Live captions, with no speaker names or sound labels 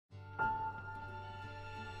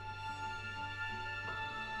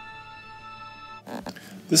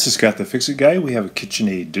This is Scott the Fix-It Guy. We have a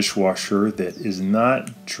Kitchenaid dishwasher that is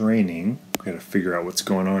not draining. We've got to figure out what's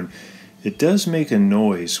going on. It does make a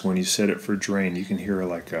noise when you set it for drain. You can hear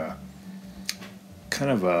like a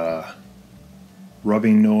kind of a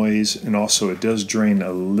rubbing noise, and also it does drain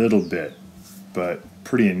a little bit, but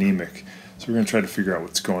pretty anemic. So we're going to try to figure out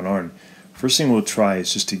what's going on. First thing we'll try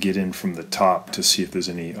is just to get in from the top to see if there's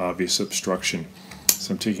any obvious obstruction.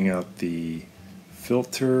 So I'm taking out the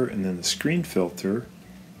filter and then the screen filter.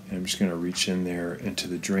 I'm just going to reach in there into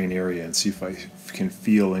the drain area and see if I can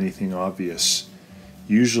feel anything obvious.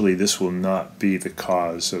 Usually this will not be the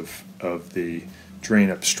cause of the drain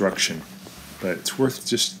obstruction, but it's worth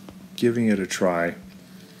just giving it a try.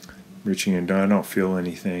 Reaching in down, I don't feel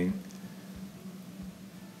anything.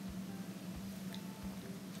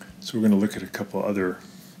 So we're going to look at a couple other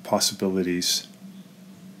possibilities.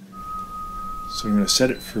 So I'm going to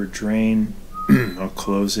set it for drain. I'll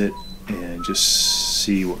close it and just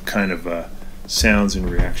see what kind of sounds and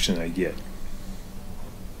reaction I get.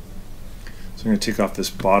 So I'm going to take off this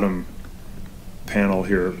bottom panel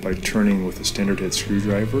here by turning with a standard head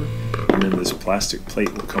screwdriver, and then this plastic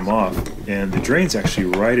plate will come off, and the drain's actually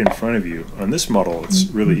right in front of you. On this model it's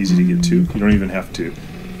really easy to get to. You don't even have to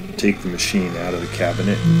take the machine out of the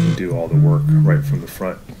cabinet. You can do all the work right from the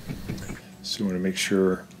front. So you want to make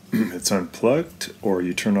sure it's unplugged, or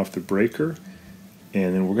you turn off the breaker.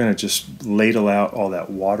 And then we're going to just ladle out all that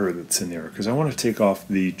water that's in there, because I want to take off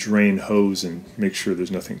the drain hose and make sure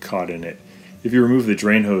there's nothing caught in it. If you remove the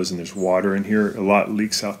drain hose and there's water in here, a lot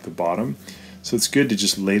leaks out the bottom. So it's good to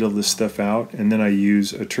just ladle this stuff out, and then I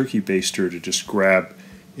use a turkey baster to just grab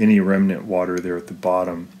any remnant water there at the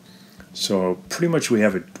bottom. So pretty much we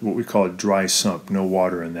have what we call a dry sump, no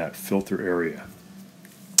water in that filter area.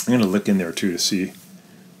 I'm going to look in there too to see if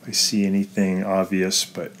I see anything obvious,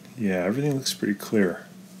 but yeah, everything looks pretty clear.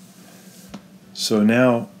 So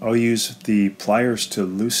now I'll use the pliers to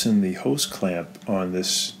loosen the hose clamp on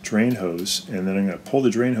this drain hose, and then I'm going to pull the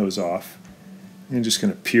drain hose off. I'm just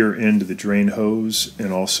going to peer into the drain hose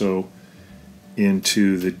and also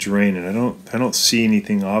into the drain, and I don't see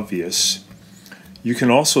anything obvious. You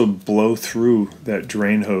can also blow through that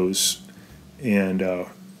drain hose, and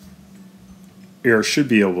air should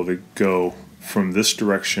be able to go from this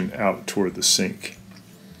direction out toward the sink.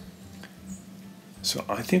 So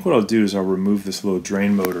I think what I'll do is I'll remove this little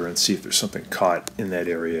drain motor and see if there's something caught in that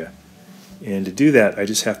area. And to do that, I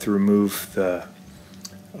just have to remove the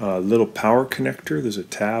little power connector. There's a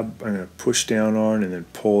tab I'm going to push down on and then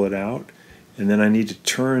pull it out. And then I need to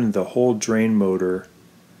turn the whole drain motor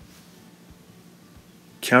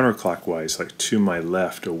counterclockwise, like to my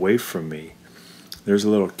left, away from me. There's a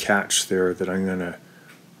little catch there that I'm going to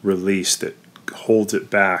release that holds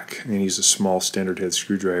it back. I'm going to use a small standard head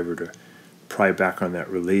screwdriver to pry back on that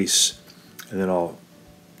release, and then I'll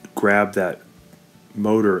grab that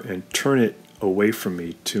motor and turn it away from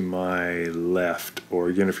me to my left, or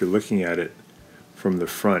again, if you're looking at it from the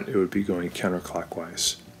front, it would be going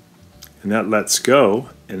counterclockwise. And that lets go,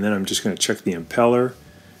 and then I'm just going to check the impeller.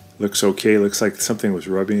 Looks okay, looks like something was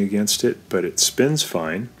rubbing against it, but it spins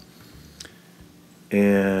fine.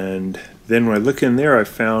 And then when I look in there, I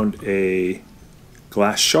found a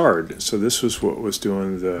glass shard. So this was what was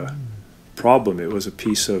doing the problem. It was a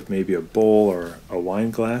piece of maybe a bowl or a wine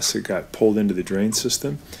glass that got pulled into the drain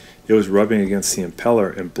system. It was rubbing against the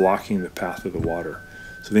impeller and blocking the path of the water.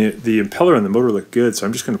 So the impeller and the motor look good, so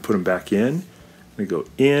I'm just going to put them back in. I'm going to go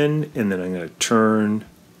in, and then I'm going to turn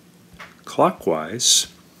clockwise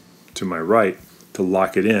to my right to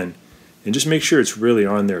lock it in, and just make sure it's really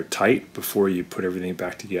on there tight before you put everything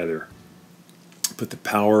back together. Put the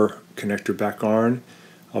power connector back on.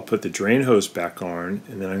 I'll put the drain hose back on,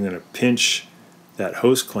 and then I'm going to pinch that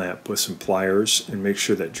hose clamp with some pliers and make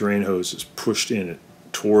sure that drain hose is pushed in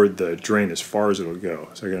toward the drain as far as it'll go.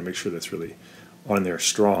 So I got to make sure that's really on there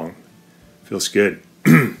strong. Feels good.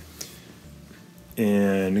 And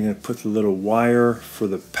I'm going to put the little wire for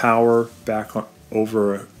the power back on,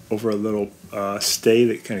 over a little stay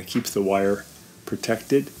that kind of keeps the wire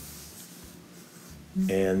protected.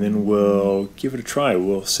 And then we'll give it a try.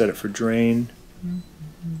 We'll set it for drain.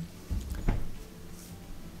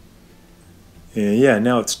 And yeah,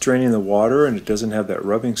 now it's draining the water, and it doesn't have that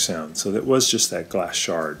rubbing sound. So that was just that glass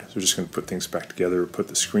shard. So we're just going to put things back together, put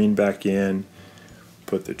the screen back in,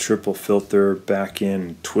 put the triple filter back in,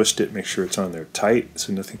 and twist it, make sure it's on there tight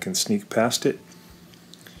so nothing can sneak past it.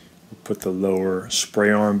 We'll put the lower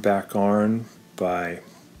spray arm back on by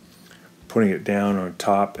putting it down on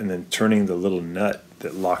top and then turning the little nut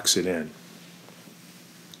that locks it in.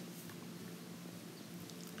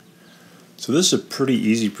 So this is a pretty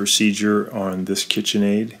easy procedure on this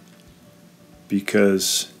Kitchenaid.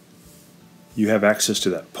 because you have access to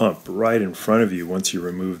that pump right in front of you once you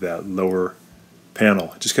remove that lower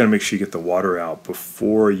panel. Just got to make sure you get the water out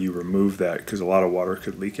before you remove that, because a lot of water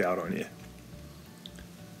could leak out on you.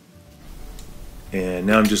 And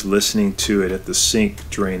now I'm just listening to it at the sink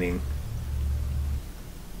draining.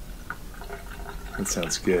 That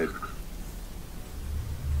sounds good.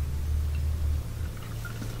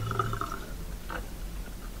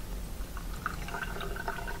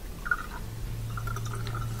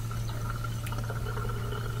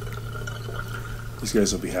 These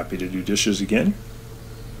guys will be happy to do dishes again.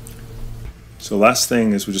 So last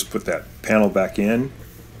thing is we just put that panel back in,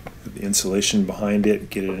 put the insulation behind it,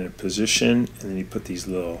 get it in a position, and then you put these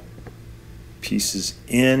little pieces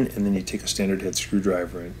in, and then you take a standard head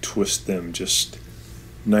screwdriver and twist them just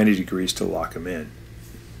 90 degrees to lock them in.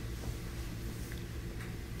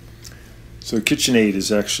 So Kitchenaid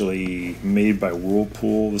is actually made by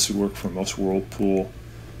Whirlpool. This would work for most Whirlpool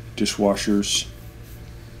dishwashers.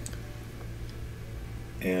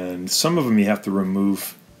 And some of them you have to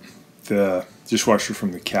remove the dishwasher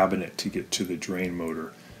from the cabinet to get to the drain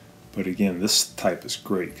motor. But again, this type is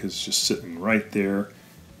great because it's just sitting right there,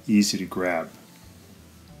 easy to grab.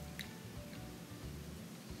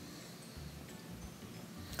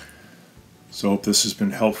 So I hope this has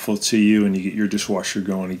been helpful to you and you get your dishwasher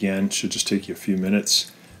going again. It should just take you a few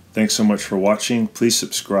minutes. Thanks so much for watching. Please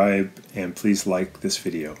subscribe and please like this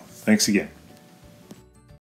video. Thanks again.